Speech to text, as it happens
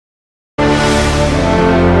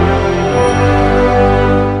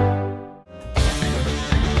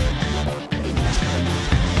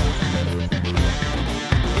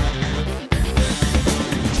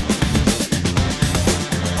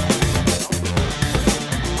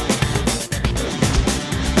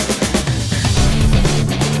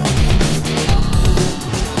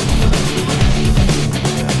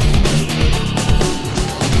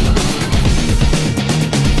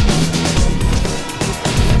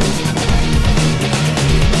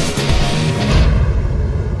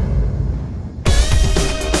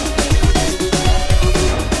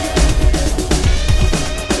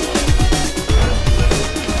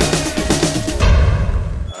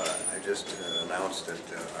announce that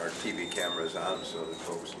our TV camera is on, so that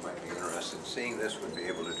folks who might be interested in seeing this would be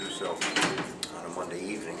able to do so on a Monday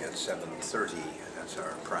evening at 7:30. That's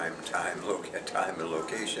our prime time and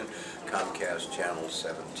location, Comcast Channel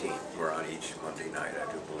 17. We're on each Monday night, I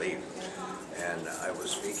do believe. And I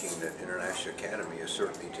was speaking that International Academy has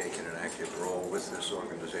certainly taken an active role with this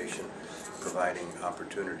organization, providing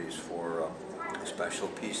opportunities for special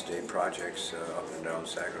Peace Day projects up and down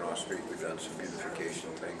Saginaw Street. We've done some beautification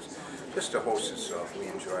things just to host itself. We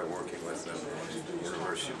enjoy working with them. The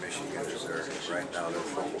University of Michigan is right now their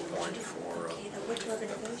focal point for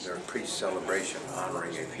their peace celebration,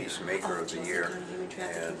 honoring a peacemaker of the year,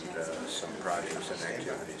 and some projects and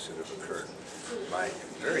activities that have occurred. My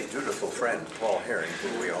very dutiful friend, Paul Herring, who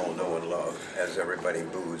we all know and love, as everybody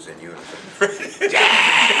boos in unison.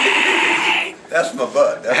 That's my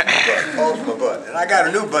bud. That's my bud. Paul's my bud. And I got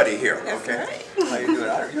a new buddy here, okay? Right. How you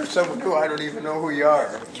doing? You're someone new. I don't even know who you are.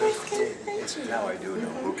 Now I do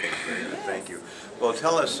know. Okay, very good. Thank you. Well,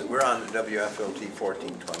 tell us, we're on WFLT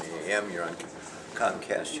 1420 AM. You're on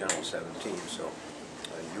Comcast Channel 17, so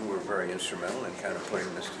you were very instrumental in kind of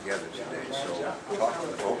putting this together today. So talk to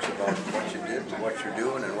the folks about what you did, what you're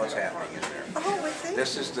doing, and what's happening in there.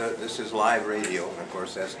 This is live radio, and of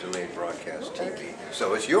course that's delayed broadcast TV. Okay.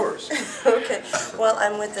 So it's yours. Okay. Well,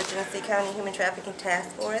 I'm with the Genesee County Human Trafficking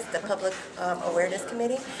Task Force, the Public Awareness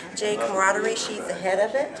Committee. Jay Camaraderie, she's the head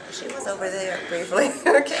of it. She was over there briefly.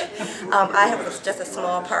 Okay. I have just a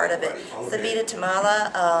small part of it. Savita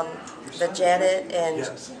Tamala, the Janet and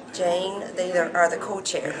Jane, they are the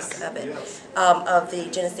co-chairs of it, of the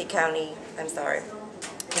Genesee County, the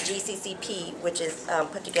GCCP, which is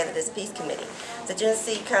put together this peace committee. The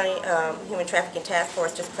Genesee County Human Trafficking Task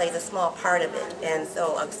Force just plays a small part of it, and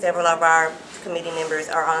so several of our committee members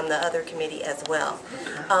are on the other committee as well.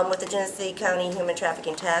 With the Genesee County Human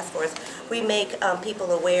Trafficking Task Force, we make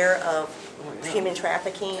people aware of human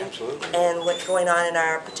trafficking and what's going on in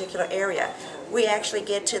our particular area. We actually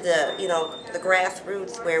get to the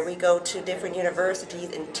grassroots, where we go to different universities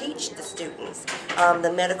and teach the students,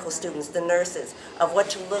 the medical students, the nurses, of what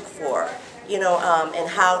to look for, and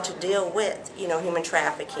how to deal with, human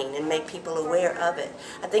trafficking and make people aware of it.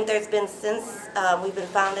 I think there's been, since we've been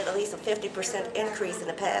founded, at least a 50% increase in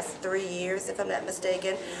the past 3 years, if I'm not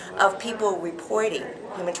mistaken, of people reporting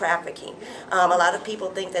human trafficking. A lot of people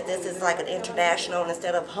think that this is like an international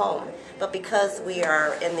instead of home, but because we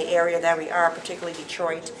are in the area that we are, particularly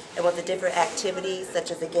Detroit, and with the different activities such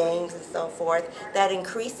as the gangs and so forth, that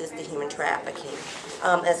increases the human trafficking,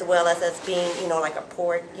 as well as us being, like a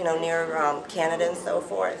port, near Canada and so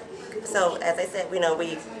forth. So as I said, we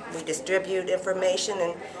distribute information,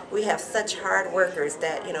 and we have such hard workers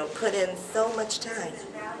that put in so much time.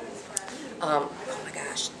 Oh my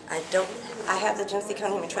gosh, I have the Genesee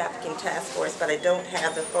County Human Trafficking Task Force, but I don't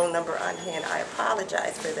have the phone number on hand. I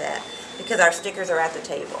apologize for that, because our stickers are at the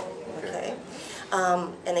table. Okay.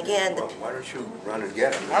 And again, why don't you run and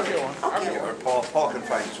get them? I'll get one. Okay. Or Paul can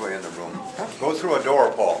find his way in the room. Okay. Go through a door,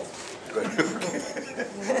 Paul. Good.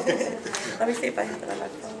 Let me see if I have it on my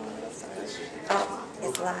phone. Oh,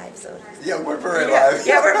 it's live, so. Yeah, we're very live.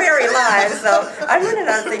 Yeah, we're very live, so I'm running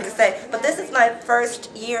out of things to say. But this is my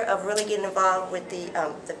first year of really getting involved with the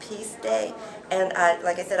Peace Day. And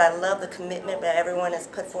like I said, I love the commitment that everyone has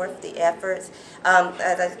put forth, the efforts.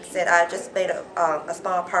 As I said, I just made a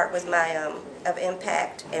small part with my of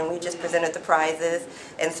impact, and we just presented the prizes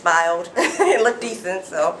and smiled. It looked decent,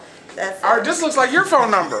 so that's. All right, this looks like your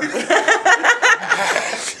phone number.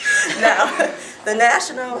 Now, the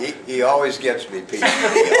national. He always gets me, Pete.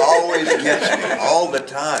 He always gets me all the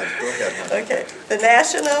time. Go ahead. Okay, the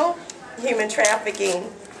National Human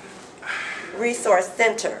Trafficking Resource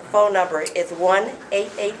Center phone number is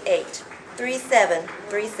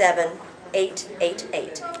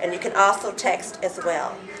 1-888-3737-888, and you can also text as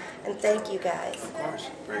well. And thank you guys. Of course,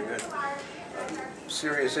 very good.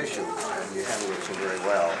 Serious issue, and you handle it so very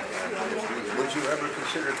well. And would you ever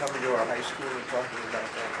consider coming to our high school and talking about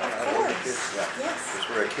that? Of course. Yeah. Yes. Because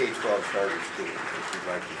we're a K-12 charter school. If you'd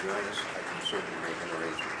like to join us, I can certainly make an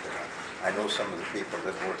arrangement. I know some of the people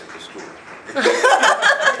that work at the school.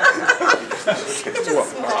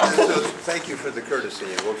 So thank you for the courtesy,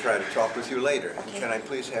 and we'll try to talk with you later. Okay. Can I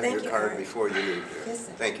please have your card before you leave here? Yes,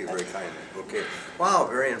 sir. Thank you very kindly. Okay. Wow,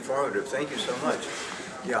 very informative. Thank you so much.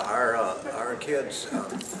 Yeah, our kids,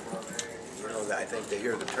 I think they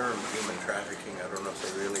hear the term human trafficking. I don't know if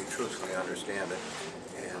they really truthfully understand it.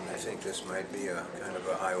 And I think this might be a kind of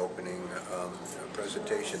a eye-opening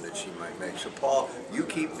presentation that she might make. So Paul, you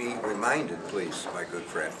keep me reminded, please, my good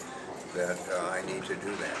friend, that I need to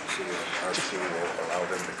do that. See if our school will allow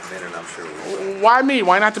them to come in, and I'm sure we will. Why me?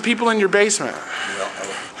 Why not the people in your basement? Well,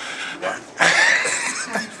 what?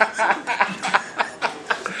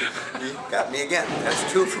 me again.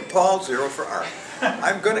 That's 2 for Paul, 0 for Art.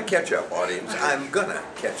 I'm going to catch up, audience. I'm going to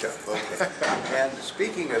catch up. Okay. And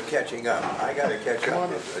speaking of catching up, I got to catch up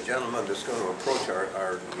with a gentleman that's going to approach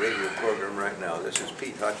our radio program right now. This is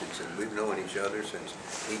Pete Hutchinson. We've known each other since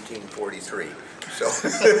 1843. So,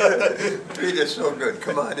 Pete is so good.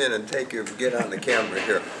 Come on in and get on the camera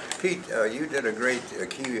here. Pete, you did a great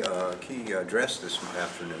key address this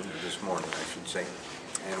morning, I should say.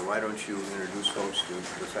 And why don't you introduce folks to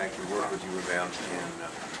the fact you work with U of M and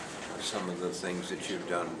some of the things that you've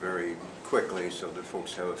done very quickly so that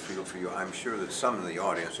folks have a feel for you. I'm sure that some of the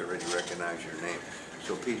audience already recognize your name.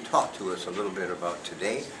 So Pete, talk to us a little bit about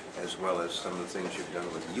today as well as some of the things you've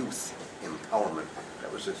done with youth empowerment.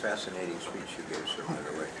 That was a fascinating speech you gave, sir, by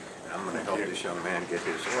the way. And I'm going to help this young man get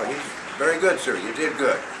his. Well, he's very good, sir. You did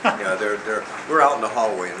good. Yeah, we're out in the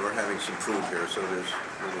hallway and we're having some food here, so there's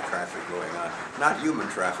little traffic going on. Not human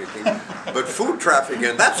trafficking, but food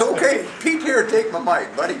trafficking. That's okay. Pete here, take my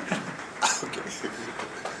mic, buddy. Okay.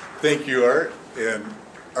 Thank you, Art. And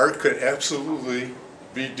Art could absolutely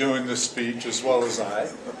be doing this speech as well as I.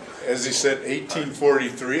 As he said,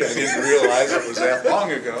 1843. I didn't realize it was that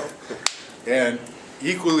long ago. And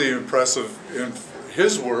equally impressive in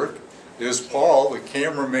his work is Paul, the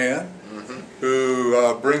cameraman,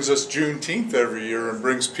 who brings us Juneteenth every year and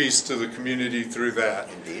brings peace to the community through that.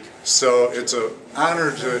 Indeed. So it's an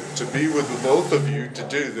honor to be with the both of you to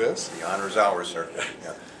do this. The honor's ours, sir.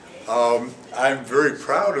 Yeah. I'm very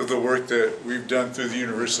proud of the work that we've done through the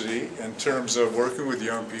university in terms of working with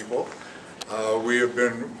young people. We have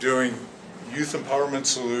been doing Youth Empowerment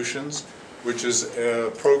Solutions, which is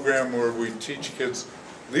a program where we teach kids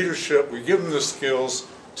leadership. We give them the skills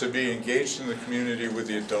to be engaged in the community with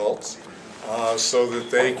the adults so that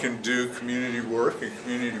they can do community work and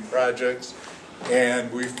community projects.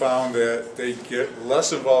 And we found that they get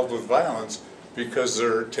less involved with violence because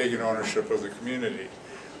they're taking ownership of the community.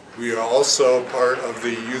 We are also part of the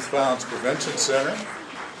Youth Violence Prevention Center,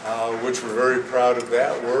 which we're very proud of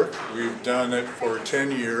that work. We've done it for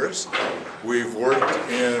 10 years. We've worked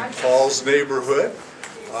in Paul's neighborhood,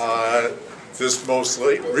 this most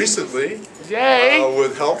recently,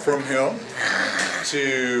 with help from him.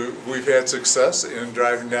 We've had success in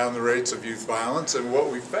driving down the rates of youth violence, and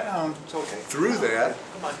what we found through that,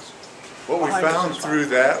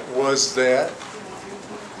 was that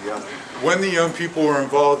when the young people were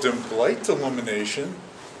involved in blight elimination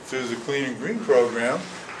through the Clean and Green program,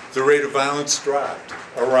 the rate of violence dropped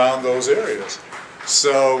around those areas.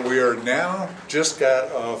 So we are now just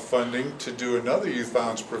got funding to do another youth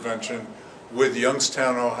violence prevention with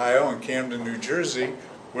Youngstown, Ohio and Camden, New Jersey,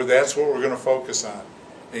 where that's what we're going to focus on.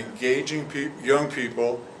 Engaging young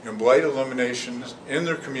people in blight elimination in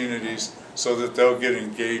their communities so that they'll get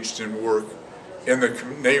engaged in work in the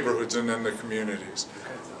neighborhoods and in the communities.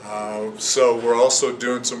 So we're also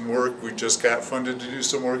doing some work. We just got funded to do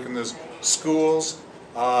some work in the schools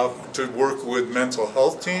to work with mental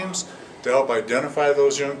health teams to help identify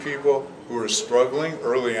those young people who are struggling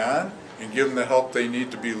early on and give them the help they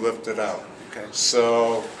need to be lifted out. Okay.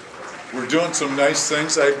 So we're doing some nice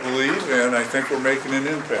things, I believe, and I think we're making an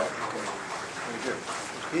impact. Very good.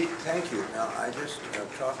 Pete, thank you. Now, I just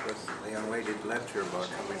talked with the young lady that left here about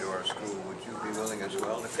coming to our school. Would you be willing as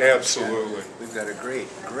well? Absolutely. We've got a great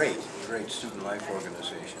student life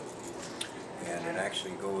organization. And it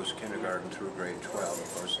actually goes kindergarten through grade 12.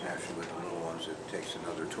 Of course, naturally with the little ones, it takes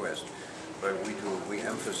another twist. But we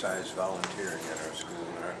emphasize volunteering at our school,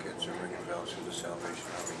 and our kids are ringing bells for the Salvation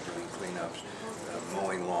Army, doing cleanups,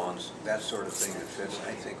 mowing lawns, that sort of thing that fits,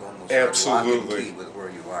 I think, almost lock and key with where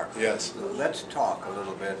you are. Yes. Let's talk a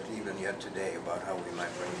little bit, even yet today, about how we might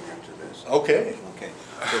bring you into this. Okay. Okay.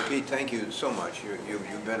 So, Pete, thank you so much.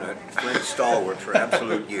 You've been a great stalwart for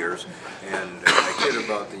absolute years, and I kid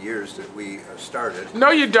about the years that we started. No,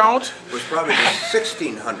 you don't. It was probably the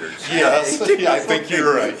 1600s. Yes, yeah, I think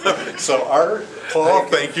you're right. So, Art, Paul,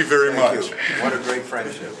 thank you very much. You. What a great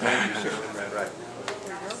friendship. Thank you, sir. Right.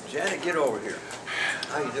 Janet, get over here.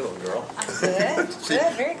 How you doing, girl? I'm good.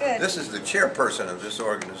 Good, very good. This is the chairperson of this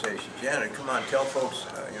organization. Janet, come on, tell folks,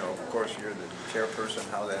 of course, you're the chairperson,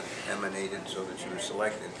 how that emanated so that you were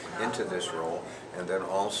selected into this role, and then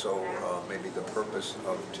also maybe the purpose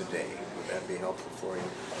of today. Would that be helpful for you?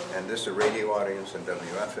 And this is a radio audience on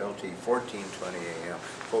WFLT, 1420 AM.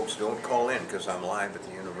 Folks, don't call in because I'm live at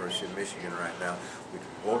the University of Michigan right now.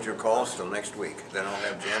 Hold your calls till next week. Then I'll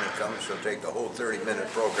have Janet come. She'll take the whole 30-minute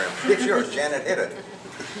program. It's yours, Janet. Hit it.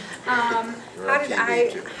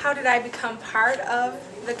 How did I become part of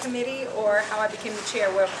the committee, or how I became the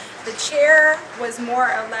chair? Well, the chair was more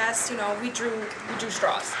or less, we drew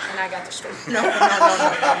straws, and I got the straw. No.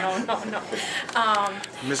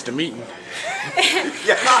 Mr. Meeting.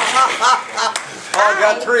 Yeah. Oh, I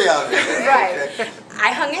got 3 of you. Right.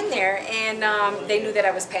 I hung in there, and they knew that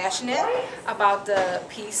I was passionate about the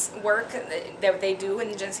peace work that they do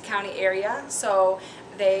in the Genesee County area. So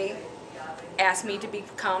they asked me to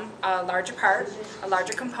become a larger part, a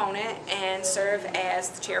larger component, and serve as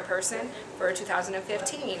the chairperson for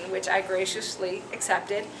 2015, which I graciously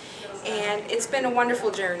accepted. And it's been a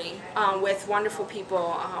wonderful journey with wonderful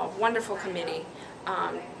people, wonderful committee,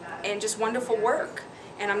 and just wonderful work.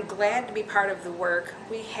 And I'm glad to be part of the work.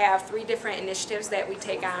 We have 3 different initiatives that we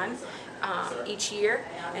take on each year,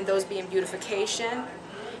 and those being beautification,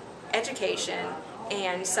 education,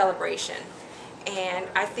 and celebration. And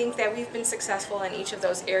I think that we've been successful in each of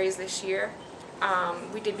those areas this year.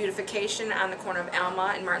 We did beautification on the corner of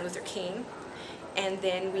Alma and Martin Luther King. And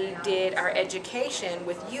then we did our education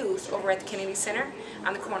with youth over at the Kennedy Center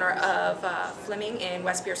on the corner of Fleming and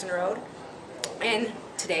West Pearson Road. And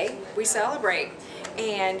today we celebrate.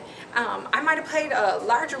 And I might have played a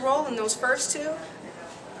larger role in those first 2,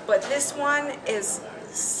 but this one is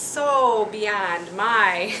so beyond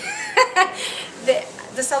my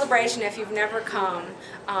the celebration. If you've never come,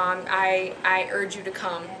 I urge you to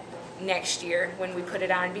come next year when we put it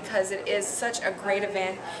on, because it is such a great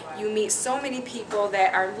event. You meet so many people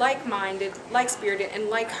that are like-minded, like-spirited, and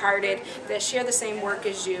like-hearted, that share the same work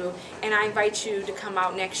as you, and I invite you to come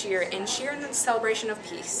out next year and share in the celebration of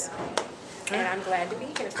peace. And I'm glad to be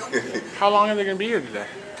here. Thank you. How long are they going to be here today?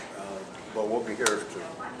 Well, we'll be here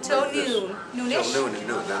Till like this. noon, noonish. Till noon and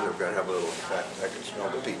noon, then we're going to have a little, I can smell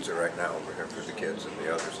the pizza right now over here for the kids and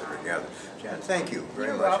the others that are gathered. Jan, thank you very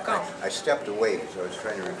You're much. welcome. I stepped away because I was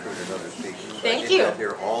trying to recruit another speaker. So Thank I you. did not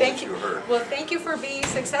hear all Thank that you heard. Well, thank you for being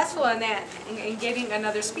successful in that and getting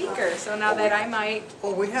another speaker. So now that I might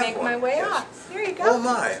we have make one. my way Yes. off. There you go. Oh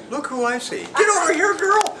my, look who I see. Get over here,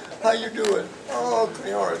 girl. How you doing? Oh,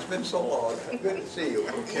 Cleora, it's been so long. Good to see you.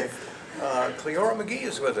 Okay. Cleora McGee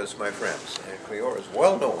is with us, my friends. And Cleora is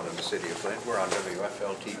well known in the city of Flint. We're on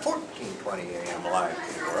WFLT 1420 AM live,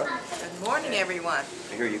 Cleora. Good morning, everyone.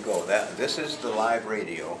 Here you go. This is the live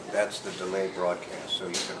radio. That's the delayed broadcast. So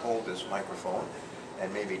you can hold this microphone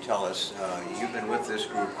and maybe tell us, you've been with this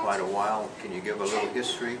group quite a while. Can you give a little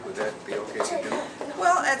history? Would that be okay to do?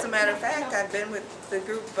 Well, as a matter of fact, I've been with the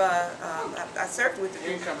group, I served with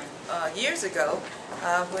the group years ago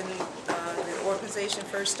when the organization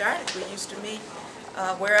first started. We used to meet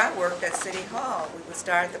where I worked at City Hall. We would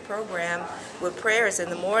start the program with prayers in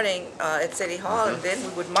the morning at City Hall, and then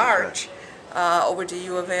we would march over to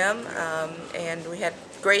U of M, and we had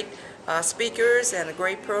great speakers and a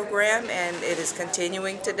great program, and it is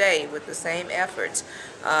continuing today with the same efforts.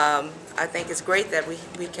 I think it's great that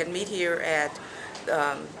we can meet here at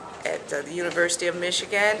the University of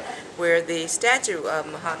Michigan, where the statue of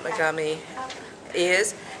Mahatma Gandhi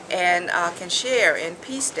is, and can share in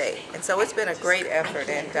Peace Day. And so it's been a great effort,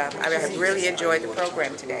 and I have really enjoyed the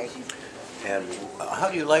program today. And how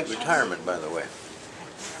do you like retirement, by the way?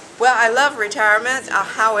 Well, I love retirement.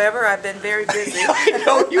 However, I've been very busy. I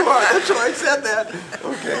know you are. That's why I said that.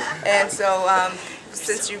 Okay. And so,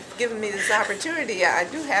 since you've given me this opportunity, I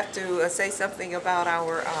do have to say something about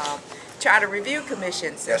our Charter Review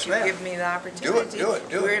Commission. Since Yes, you've ma'am. given me the opportunity, Do it.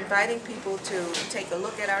 we're inviting people to take a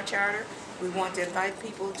look at our charter. We want to invite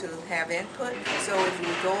people to have input. So if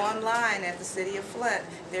you go online at the City of Flint,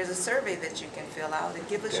 there's a survey that you can fill out and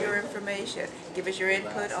give us your information. Give us your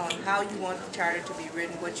input on how you want the charter to be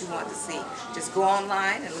written, what you want to see. Just go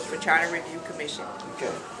online and look for Charter Review Commission. Okay.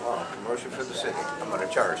 Well, commercial for the city. I'm going to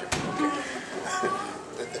charge you. Okay.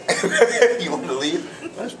 You want to leave?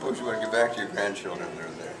 I suppose you want to get back to your grandchildren. They're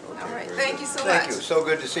there. Okay, All right. very Thank good. you so Thank much. you. So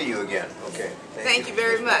good to see you again. Okay. Thank you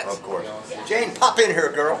very much. Of course. Jane, pop in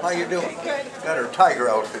here, girl. How you doing? Good. Got her tiger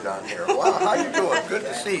outfit on here. Wow, how you doing? Good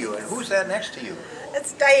to see you. And who's that next to you?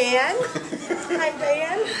 It's Diane. Hi,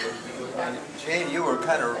 Diane. Jane, you were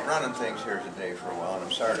kind of running things here today for a while, and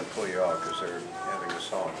I'm sorry to pull you out because they're having a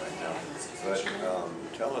song right now. But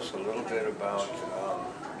tell us a little bit about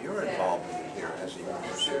your involvement here as a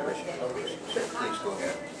University of Michigan person. So please go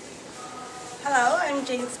ahead. Hello, I'm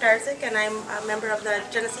Jane Starzik, and I'm a member of the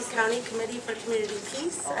Genesee County Committee for Community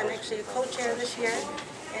Peace. I'm actually a co-chair this year.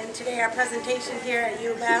 And today our presentation here at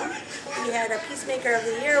U of M, we had a Peacemaker of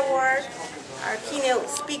the Year award. Our keynote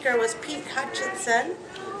speaker was Pete Hutchinson,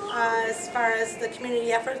 as far as the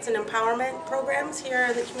community efforts and empowerment programs here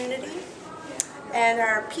in the community. And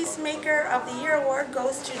our Peacemaker of the Year award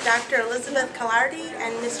goes to Dr. Elizabeth Collardi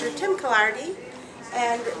and Mr. Tim Collardi.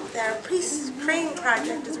 And their Peace Crane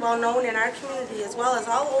project is well known in our community as well as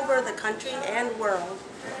all over the country and world.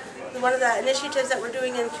 one of the initiatives that we're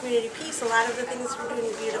doing in Community Peace, a lot of the things we're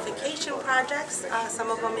doing beautification projects, some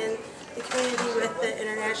of them in the community with the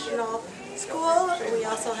International School. We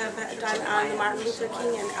also have done on the Martin Luther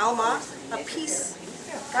King and Elma, a peace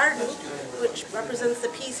garden, which represents the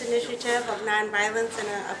peace initiative of nonviolence in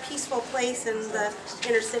a peaceful place in the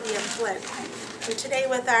inner city of Flint. And today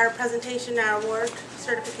with our presentation, our award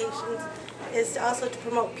certifications, is also to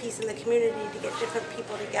promote peace in the community, to get different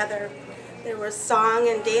people together. There was song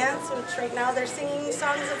and dance, which right now they're singing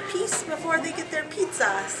songs of peace before they get their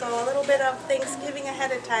pizza. So a little bit of Thanksgiving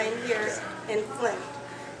ahead of time here in Flint.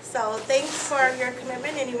 So thanks for your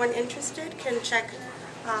commitment. Anyone interested can check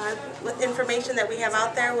with information that we have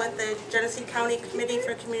out there with the Genesee County Committee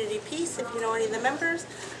for Community Peace, if you know any of the members.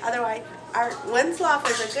 Otherwise, Art Winslow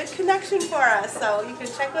is a good connection for us, so you can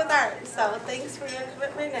check with Art. So thanks for your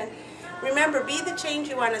commitment, and remember, be the change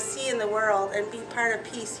you want to see in the world and be part of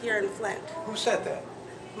peace here in Flint. Who said that?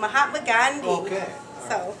 Mahatma Gandhi. Okay.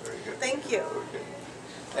 So, thank you.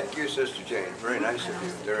 Thank you, Sister Jane. Very nice of you.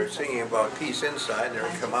 They're singing about peace inside, and they're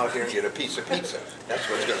going to come out here and get a piece of pizza. That's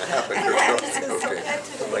what's going to happen here. Okay.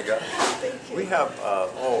 Oh my God. We have,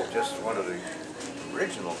 just one of the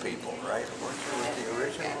original people, right? Weren't you with the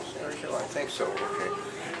originals, Ursula? I think so, okay.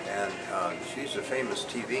 And she's a famous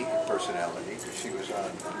TV personality because she was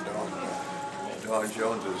on Dawn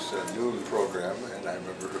Jones's news program, and I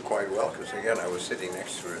remember her quite well because, again, I was sitting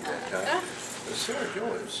next to her at that time.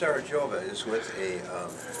 Sarah Jova is with a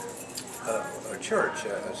church.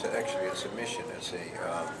 Actually, it's a mission. It's a,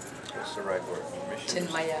 what's the right word? Mission.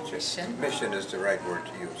 Chinmaya Mission. Mission is the right word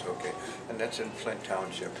to use, okay. And that's in Flint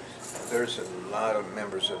Township. There's a lot of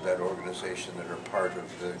members of that organization that are part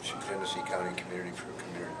of the Genesee County Community for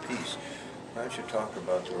Community Peace. Why don't you talk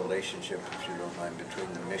about the relationship, if you don't mind,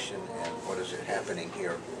 between the mission and what is it happening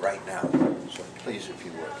here right now? So please, if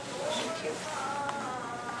you would. Thank you.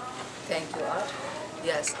 Thank you, Art.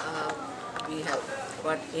 Yes, we have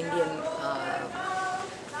one Indian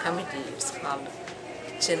committee. It's called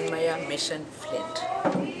Chinmaya Mission Flint.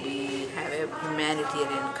 We have a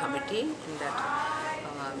humanitarian committee in that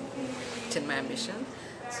Chinmaya Mission.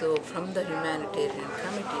 So from the humanitarian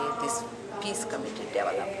committee, this peace committee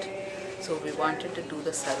developed. So we wanted to do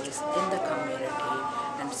the service in the community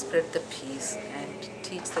and spread the peace and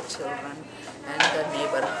teach the children and the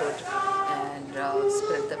neighborhood and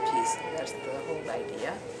spread the peace. That's the whole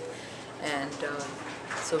idea. And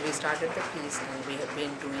so we started the peace, and we have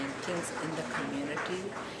been doing things in the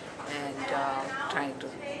community and trying to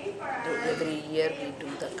do every year. We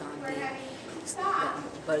do the Gandhi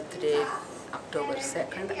birthday, October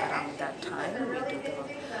 2nd. Around that time, we do the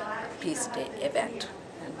Peace Day event,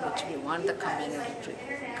 in which we want the community to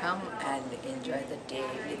come and enjoy the day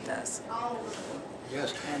with us.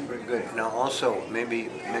 Yes, very good. Now also, maybe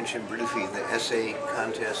mention briefly the essay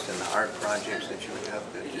contest and the art projects that you have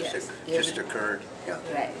that just occurred. Yeah.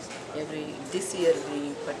 Right. This year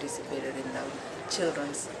we participated in the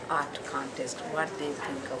children's art contest, what they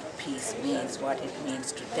think of peace means, what it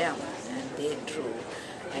means to them, and they drew.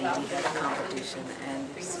 And we had a competition, and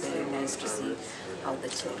it's very nice to see how the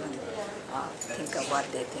children think of what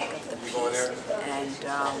they think of the peace.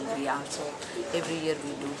 And we also, every year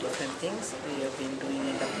we do different things. We have been doing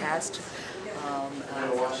in the past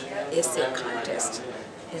essay contest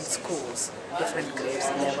in schools, different grades,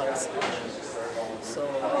 levels. So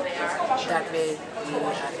that way we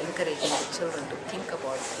are encouraging the children to think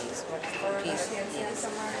about peace, what peace is.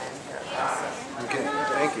 Okay,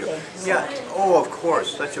 thank you. Yeah, oh, of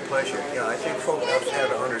course, such a pleasure. Yeah, I think folks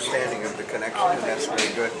have an understanding of the connection, and that's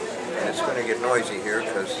very good. And it's going to get noisy here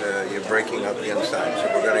because you're breaking up the inside, so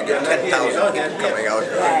we're going to get 10,000 people coming out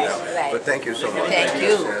here right now. Right. But thank you so much. Thank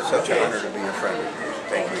you. It's such an honor to be your friend.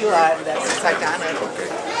 Thank you, Art. That's such an honor.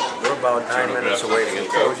 Okay. We're about 9 minutes away from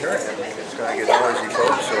closure, and it's going to get noisy,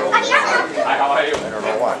 folks, so I don't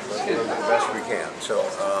know what, but we'll do the best we can. So,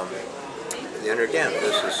 and again,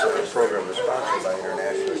 this is a program sponsored by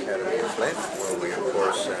International Academy of Flint, where we, of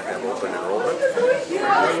course, have open enrollment. If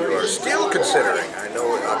you are still considering, I know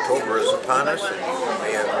October is upon us, and you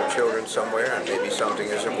may have your children somewhere, and maybe something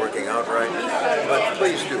isn't working out right, but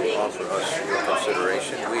please do offer us your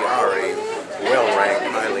consideration. We are a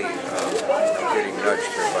well-ranked, highly, I'm getting nudged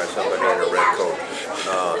here by somebody in a red coat,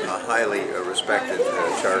 a highly respected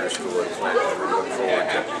charter school in Flint, and we look forward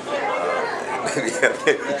to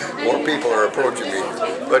more people are approaching me.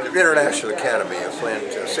 But International Academy of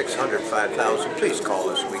Flint, 605,000, please call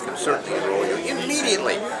us. We can certainly enroll you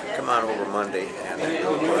immediately. Come on over Monday, and then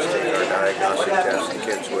we'll take our diagnostic test, the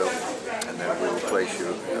kids will, and then we will place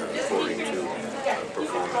you according to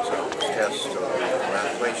performance on those tests. So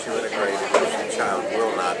we'll place you in a grade in which the child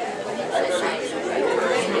will not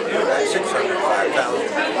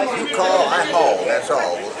 605,000. You call, I haul. That's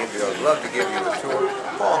all. We'll give you. I'd love to give you a tour.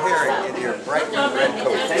 Paul, here in your bright red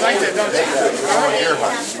coat. You like that, don't you? Deer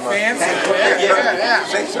hunting. Fancy. Yeah.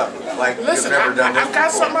 Say something like Listen, you've never done this. I've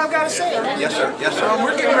got something I've got to say. Yes, sir. Yes, sir.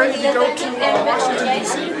 We're getting ready to go to Washington,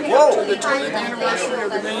 D.C. Whoa. to the 20th anniversary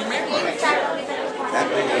of the Million Man March. That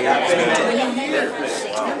many 20 years.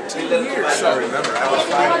 20 years. I remember. I was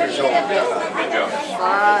 5 years old. 5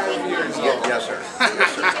 years old. Yes, sir.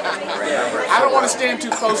 I don't want to stand too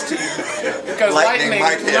close to you because lightning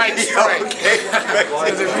might strike.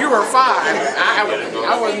 Because if you were 5,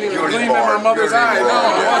 I wasn't even gleaming in my mother's eye. No,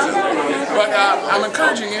 I wasn't. But I'm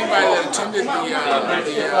encouraging anybody that attended the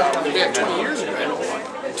event 20 years ago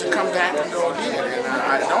to come back and go again. And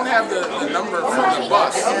I don't have the number from the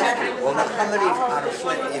bus. Well, now, how many out of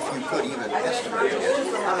Flint, if you could even estimate it,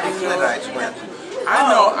 how many Flintites went?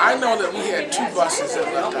 I know that we had 2 buses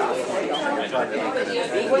that left out.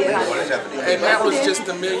 And that was just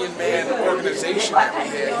the Million Man organization that we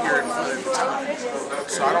had here in Flint at the time.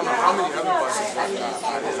 So I don't know how many other buses left out.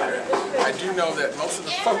 I do know that most of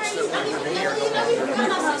the folks that were living here are no longer here.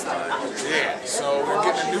 Yeah, so we're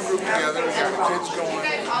getting a new group together. We got the kids going.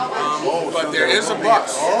 But there is a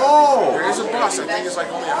bus. There is a bus. I think it's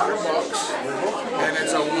like only $100. And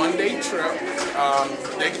it's a one-day trip.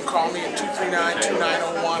 They can call me at 239-2901.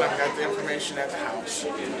 I've got the information at the house.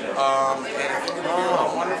 And I think it'll be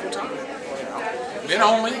a wonderful time. Men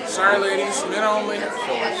only. Sorry, ladies. Men only. So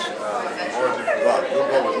it's more than a lot. You'll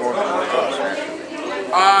go with more than one bus, actually.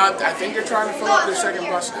 I think they're trying to fill up their second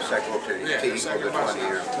bus. The second will take the second bus. 20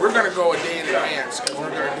 years. We're going to go a day in advance because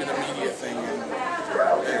we're going to do the media thing and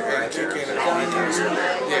kick in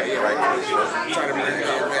try to bring the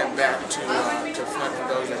event back to Flint for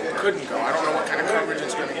those that couldn't go. I don't know what kind of coverage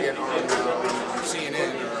it's going to get on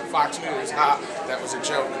CNN or Fox News. That was a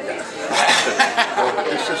joke.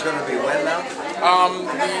 This is going to be when now?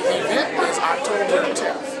 The event is October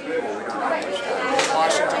 10th.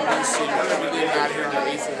 Washington, D.C. We're going to be leaving out here on the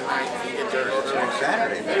 8th and the 9th and get there early. Next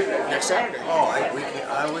Saturday. Next Saturday. Oh,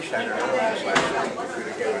 I wish I'd have known this last week. We could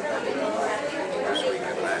have given this week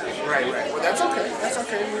and last. Right. Well, that's okay. That's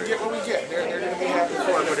okay. We get what we get. They're going to be happy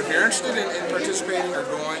for it. But if you're interested in participating or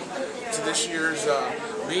going to this year's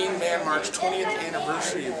Million Man March 20th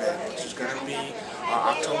anniversary event, which is going to be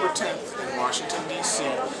October 10th in Washington, D.C.,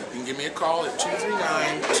 you can give me a call at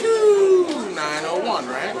 239-2901,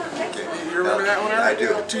 right? You remember that one, Eric? I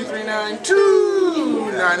do.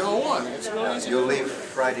 239-2901. It's real easy. You'll leave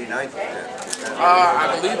Friday night then?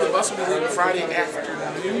 I believe the bus will be leaving Friday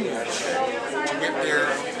afternoon to get there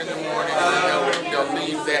in the morning, and then they'll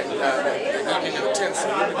leave that the evening of the 10th, so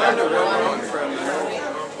we'll be back to work on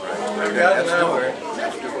That's doable.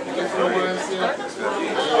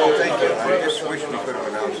 Oh, thank you. I just wish we could have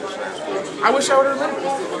announced this last week. I wish I would have remembered.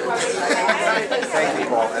 Thank you,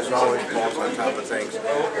 Paul. As always, Paul's on top of things.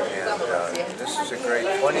 And this is a great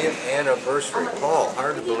 20th anniversary. Paul,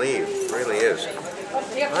 hard to believe. It really is.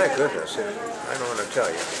 My goodness. I don't want to tell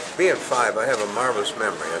you. Being 5, I have a marvelous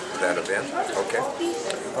memory of that event. Okay?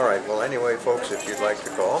 All right. Well, anyway, folks, if you'd like to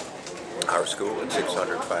call our school at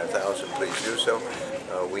 605,000, please do so.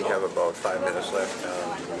 We have about 5 minutes left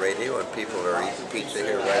on the radio, and people are eating pizza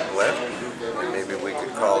here right and left. And maybe we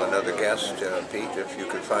could call another guest, Pete, if you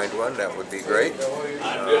could find one, that would be great.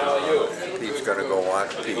 Pete's going to go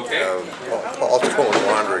watch Pete. Paul's going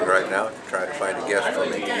wandering right now to try to find a guest for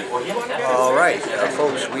me. All right,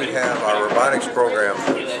 folks, we have our robotics program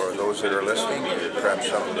for those that are listening. Perhaps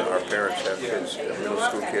some of our parents have kids, middle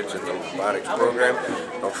school kids in the robotics program.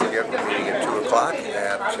 Don't forget, we're meeting at 2 o'clock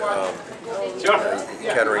at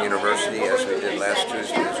Kettering University, as we did last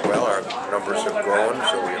Tuesday as well. Our numbers have grown,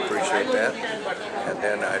 so we appreciate that. And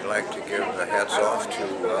then I'd like to give the hats off to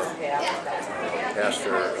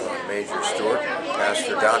Pastor Major Stewart,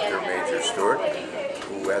 Pastor Dr. Major Stewart,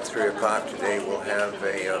 who at 3 o'clock today will have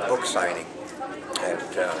a book signing at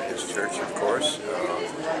his church, of course,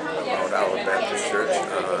 Mount Olive Baptist Church.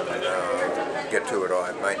 Get to it all.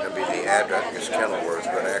 It might not be the address, it's Kenilworth,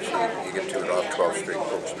 but actually you get to it off 12th Street.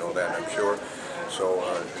 Folks know that, I'm sure. So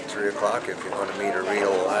at 3 o'clock, if you want to meet a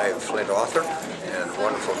real live Flint author and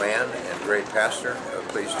wonderful man and great pastor,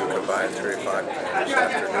 please do come by at 3 o'clock this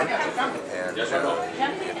afternoon and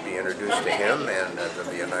be introduced to him, and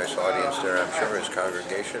there'll be a nice audience there, I'm sure, his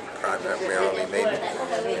congregation, primarily maybe,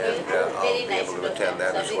 and I'll be able to attend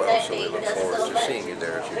that as well, so we look forward to seeing you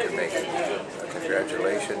there if you can make it.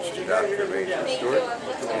 Congratulations to Dr. Major Stewart.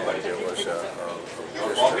 It was just a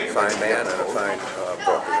fine man and a fine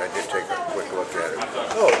book, and I did take a quick look at it.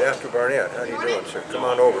 Oh, Dr. Barnett, how do you doing, sir? Come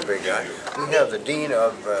on over, big guy. We have the Dean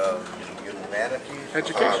of Humanities.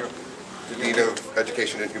 Education. Dean of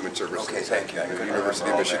Education and Human Services. Okay, thank you. At the University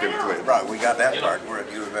of Michigan, Flint. Right, we got that part. We're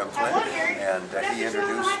at U of M Flint, and he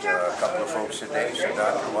introduced a couple of folks today. So,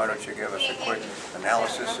 Doctor, why don't you give us a quick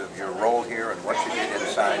analysis of your role here and what you did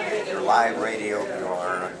inside your live radio,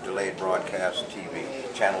 your delayed broadcast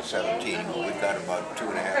TV, Channel 17. We've got about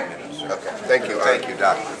 2.5 minutes. Okay, thank you. Thank you,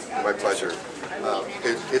 Doctor. My pleasure.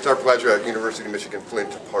 It's our pleasure at University of Michigan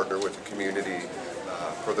Flint to partner with the community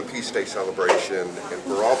for the Peace Day celebration and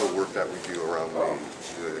for all the work that we do around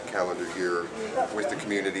the calendar year with the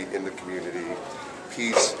community, in the community.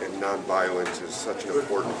 Peace and nonviolence is such an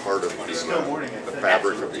important part of the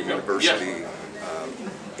fabric of the university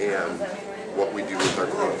and what we do with our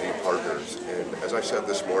community partners. And as I said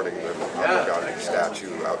this morning, the Mahatma Gandhi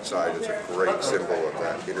statue outside is a great symbol of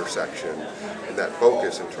that intersection and that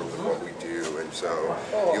focus in terms of what we do. And so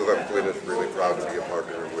U of M Flint is really proud to be a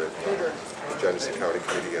partner with the Genesee County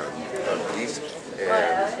Committee on Peace,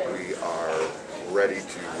 and we are ready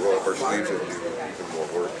to roll up our sleeves and do even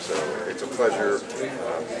more work. So it's a pleasure,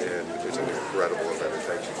 and it's an incredible event, and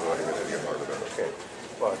thank you for letting me be a part of it. Okay.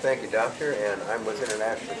 Well, thank you, Doctor, and I'm with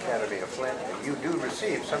International Academy of Flint, and you do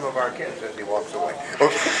receive some of our kids as he walks away.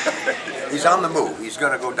 Okay. He's on the move. He's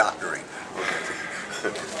going to go doctoring. Okay.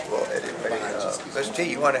 Well, anyway, Miss T,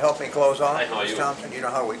 you want to help me close off? Miss Thompson, you know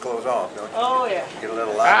how we close off, don't you? Oh, yeah. Get a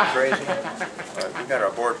little loud and crazy. We got our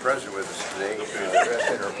board president with us today,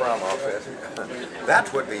 dressed in her prom outfit.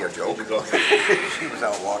 That would be a joke. She was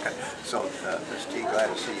out walking. So, Miss T, glad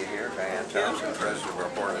to see you here. Diane Thompson, president of our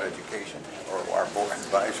Board of Education, or our Board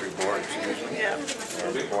Advisory Board, excuse me. Yeah.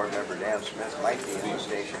 And board member Dan Smith might be in the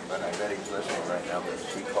station, but I bet he's listening right now. But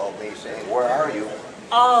he called me saying, "Where are you?"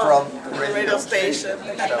 From the radio station. So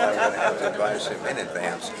I'm going to have to advise him in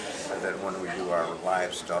advance that when we do our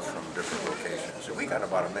live stuff from different locations. So we got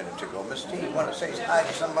about a minute to go. Miss T, you want to say hi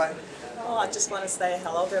to somebody? Well, I just want to say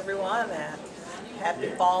hello to everyone and happy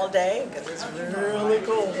fall day because it's really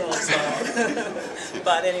cold outside.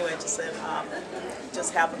 But anyway, just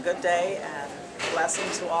have a good day and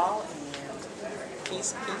blessings to all and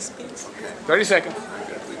peace, peace, peace. Okay. 30 seconds.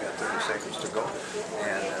 Good. We got 30 seconds to go.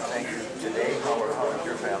 And thank you today. How is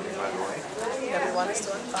your family, by the way? Everyone is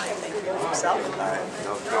doing fine. Thank you. Yourself? All right.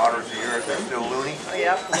 Those daughters of yours are still loony?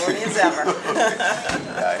 Yep, loony as ever.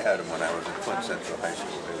 Yeah, I had them when I was at Flint Central High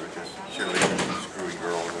School. They were just cheerleaders and screwy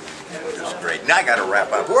girls and just great. And I got to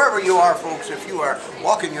wrap up. Wherever you are, folks, if you are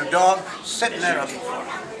walking your dog, sitting at a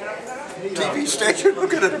TV station,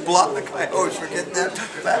 look at it, block the guy. I always forget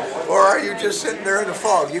that. Or are you just sitting there in the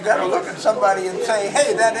fog? You got to look at somebody and say,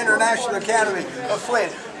 "Hey, that International Academy of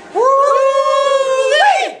Flint, woo!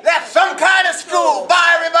 That's some kind of school." Bye.